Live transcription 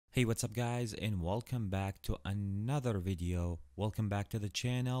Hey, what's up guys, and welcome back to another video. Welcome back to the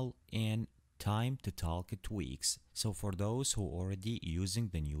channel and time to talk tweaks. So for those who already using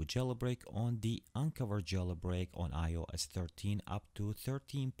the new jailbreak on the Unc0ver Jailbreak on iOS 13 up to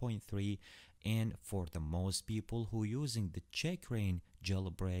 13.3, and for the most people who using the Checkra1n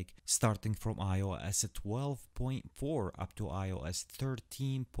Jailbreak starting from iOS 12.4 up to iOS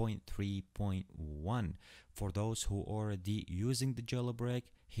 13.3.1. For those who already using the jailbreak,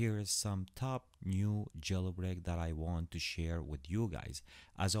 here is some top new jailbreak that I want to share with you guys.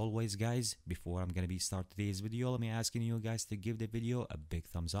 As always guys, before I'm gonna be start today's video, let me asking you guys to give the video a big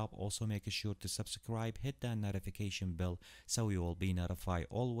thumbs up. Also make sure to subscribe, hit that notification bell so you will be notified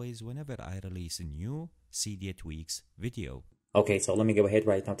always whenever I release a new Cydia tweaks video. Okay, so let me go ahead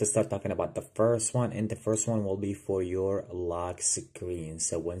right now to start talking about the first one, and the first one will be for your lock screen.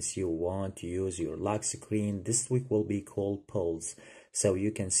 So once you want to use your lock screen, this tweak will be called pulse. So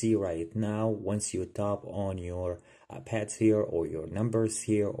you can see right now, once you tap on your pads here, or your numbers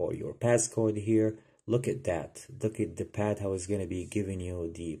here, or your passcode here, look at that. Look at the pad, how it's going to be giving you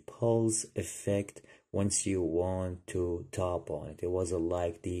the pulse effect once you want to tap on it. It wasn't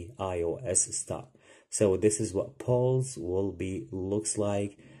like the iOS stuff. So this is what pulse will be looks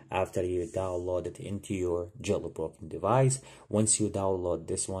like after you download it into your jailbroken device. Once you download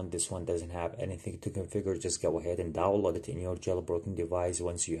this one doesn't have anything to configure. Just go ahead and download it in your jailbroken device.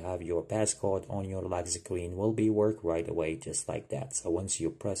 Once you have your passcode on your lock screen, will be work right away just like that. So once you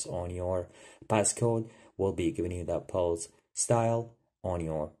press on your passcode, will be giving you that pulse style on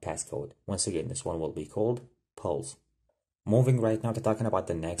your passcode. Once again, this one will be called pulse. Moving right now to talking about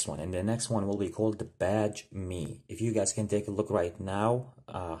the next one, and the next one will be called the BadgeMe. If you guys can take a look right now,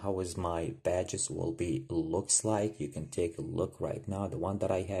 how is my badges will be looks like. You can take a look right now. The one that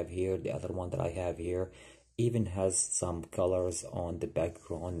I have here, the other one that I have here, even has some colors on the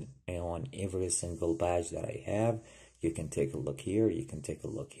background and on every single badge that I have. You can take a look here, you can take a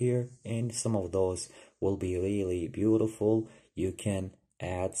look here, and some of those will be really beautiful. You can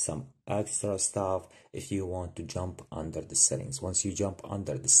add some extra stuff if you want to jump under the settings. Once you jump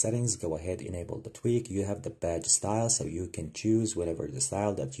under the settings, go ahead, enable the tweak. You have the badge style, so you can choose whatever the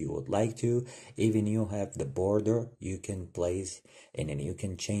style that you would like to. Even you have the border you can place, and then you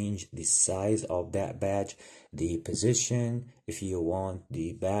can change the size of that badge, the position. If you want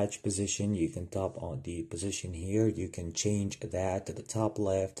the badge position, you can tap on the position here. You can change that to the top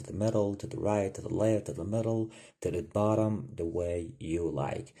left, to the middle, to the right, to the left, to the middle, to the bottom, the way you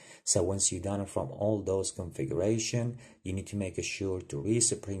like. So once you're done from all those configuration, you need to make sure to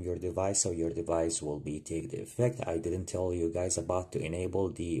respring your device so your device will be take the effect. I didn't tell you guys about to enable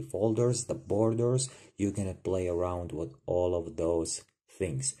the folders, the borders. You're gonna play around with all of those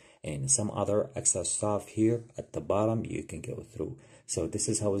things and some other extra stuff here at the bottom you can go through. So this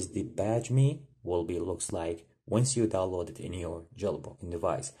is how is the BadgeMe will be looks like once you download it in your jailbroken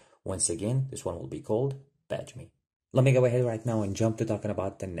device. Once again, this one will be called BadgeMe. Let me go ahead right now and jump to talking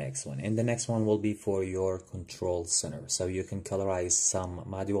about the next one, and the next one will be for your control center. So you can colorize some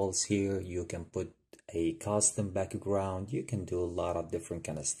modules here, you can put a custom background, you can do a lot of different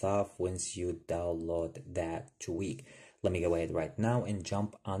kind of stuff once you download that tweak. Let me go ahead right now and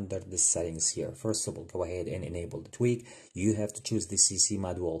jump under the settings here. First of all, go ahead and enable the tweak. You have to choose the CC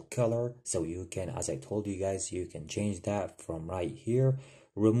module color, so you can, as I told you guys, you can change that from right here.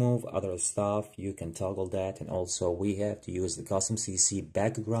 Remove other stuff, you can toggle that, and also we have to use the custom CC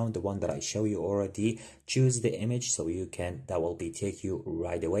background, the one that I show you already. Choose the image, so you can, that will be take you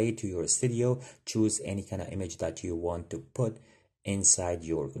right away to your studio. Choose any kind of image that you want to put inside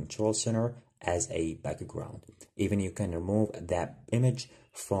your control center as a background. Even you can remove that image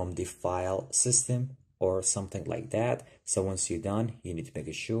from the file system or something like that. So once you're done, you need to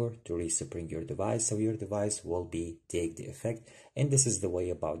make sure to respring your device so your device will be take the effect. And this is the way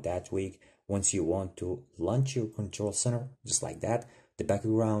about that tweak. Once you want to launch your control center, just like that, the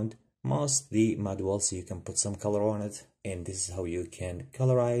background, most the modules, you can put some color on it, and this is how you can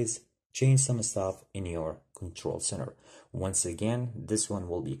colorize, change some stuff in your control center. Once again, this one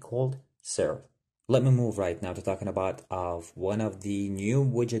will be called Sareth. Let me move right now to talking about one of the new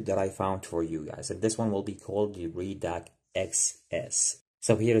widget that I found for you guys, and this one will be called the ReductXS.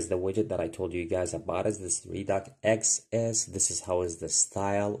 So here is the widget that I told you guys about. Is this ReductXS? This is how is the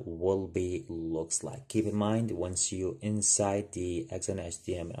style will be looks like. Keep in mind, once you inside the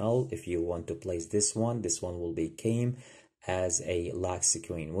XML, if you want to place this one will be came as a lock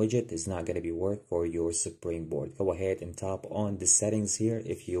screen widget. Is not going to be work for your springboard. Go ahead and tap on the settings here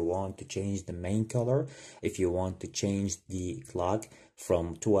if you want to change the main color, if you want to change the clock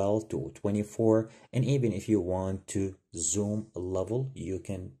from 12 to 24, and even if you want to zoom level, you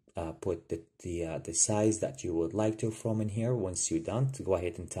can put the size that you would like to from in here. Once you're done, to go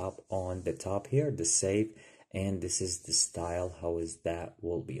ahead and tap on the top here, the save, and this is the style. How is that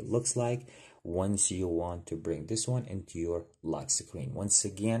will be looks like once you want to bring this one into your lock screen. Once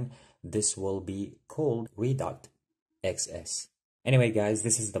again, this will be called ReductXS. Anyway guys,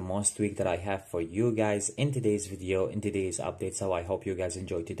 this is the most tweak that I have for you guys in today's video, in today's update. So I hope you guys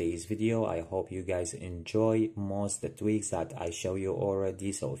enjoyed today's video. I hope you guys enjoy most the tweaks that I show you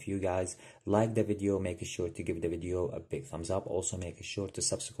already. So if you guys like the video, make sure to give the video a big thumbs up. Also make sure to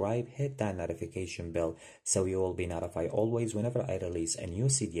subscribe, hit that notification bell so you will be notified always whenever I release a new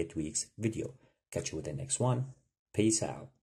Cydia tweaks video. Catch you with the next one. Peace out.